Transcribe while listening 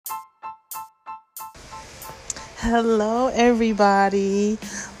Hello, everybody.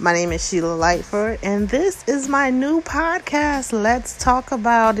 My name is Sheila Lightford, and this is my new podcast. Let's talk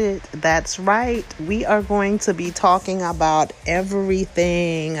about it. That's right. We are going to be talking about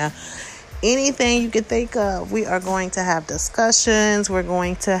everything, anything you could think of. We are going to have discussions. We're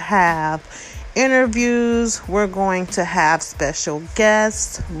going to have interviews. We're going to have special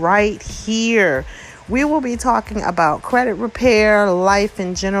guests right here. We will be talking about credit repair, life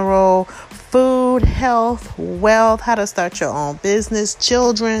in general, food, health, wealth, how to start your own business,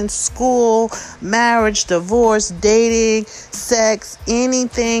 children, school, marriage, divorce, dating, sex,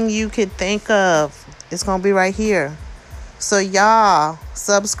 anything you could think of. It's going to be right here. So y'all,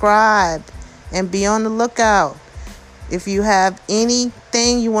 subscribe and be on the lookout. If you have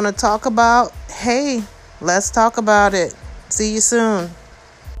anything you want to talk about, hey, let's talk about it. See you soon.